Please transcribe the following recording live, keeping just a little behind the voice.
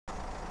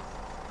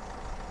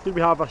Here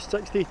we have a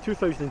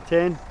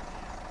 2010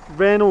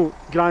 Renault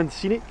Grand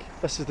Scenic.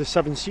 This is the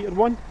 7-seater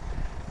one.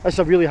 This is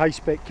a really high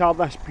spec car.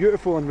 This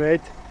beautiful in red.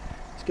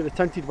 It's got the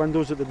tinted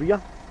windows at the rear,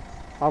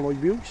 alloy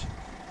wheels,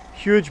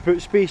 huge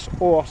boot space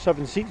or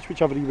 7 seats,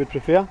 whichever you would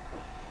prefer.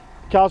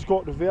 The car's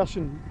got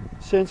reversing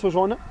sensors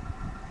on it,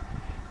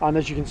 and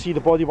as you can see the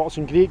bodywork's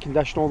in great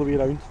condition all the way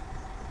around.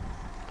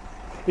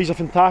 These are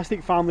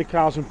fantastic family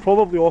cars and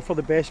probably offer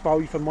the best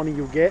value for money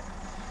you'll get.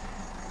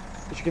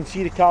 As you can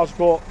see, the car's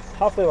got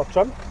half leather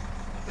trim,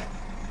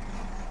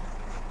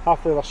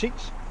 half leather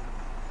seats,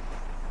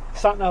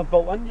 SAT-NAV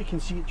built in. You can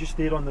see it just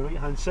there on the right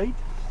hand side,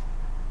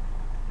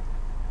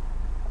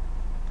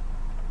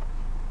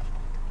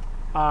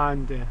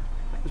 and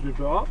as we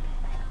brought up,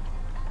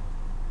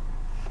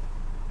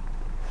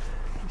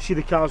 you see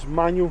the car's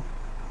manual,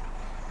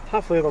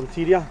 half leather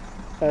interior.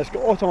 It's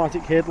got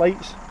automatic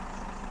headlights,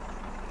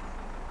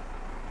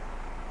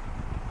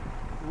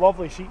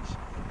 lovely seats.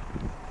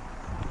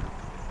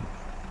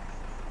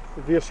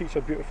 The rear seats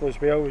are beautiful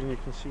as well, and you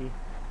can see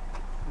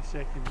the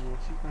second row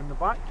seat in the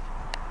back.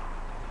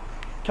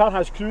 The car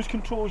has cruise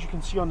control, as you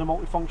can see on the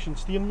multifunction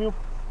steering wheel.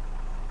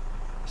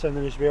 It's in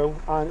there as well,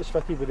 and it's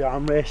fitted with the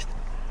armrest,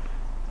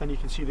 and you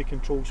can see the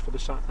controls for the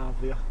SAT-NAV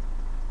there.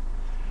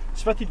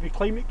 It's fitted with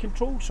climate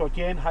control, so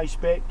again high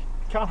spec.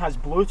 The car has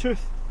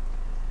Bluetooth,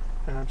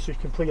 so you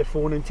can play your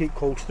phone and take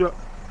calls through it.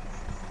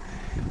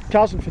 The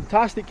car's in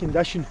fantastic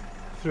condition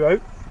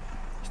throughout.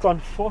 It's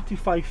done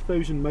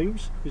 45,000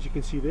 miles, as you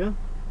can see there.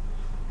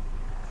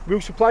 We'll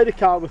supply the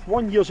car with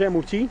 1 year's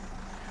MOT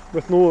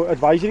with no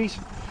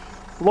advisories.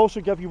 We'll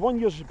also give you 1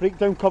 year's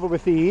breakdown cover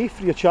with AA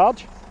free of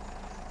charge,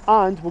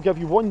 and we'll give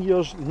you 1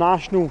 year's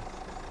national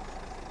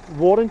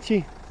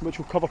warranty, which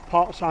will cover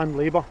parts and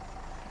labour.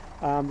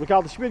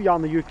 Regardless where you are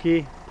in the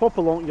UK, pop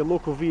along to your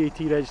local VAT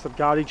registered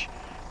garage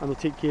and they'll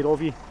take care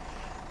of you.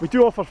 We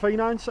do offer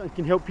finance and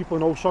can help people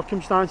in all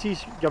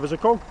circumstances. Give us a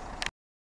call.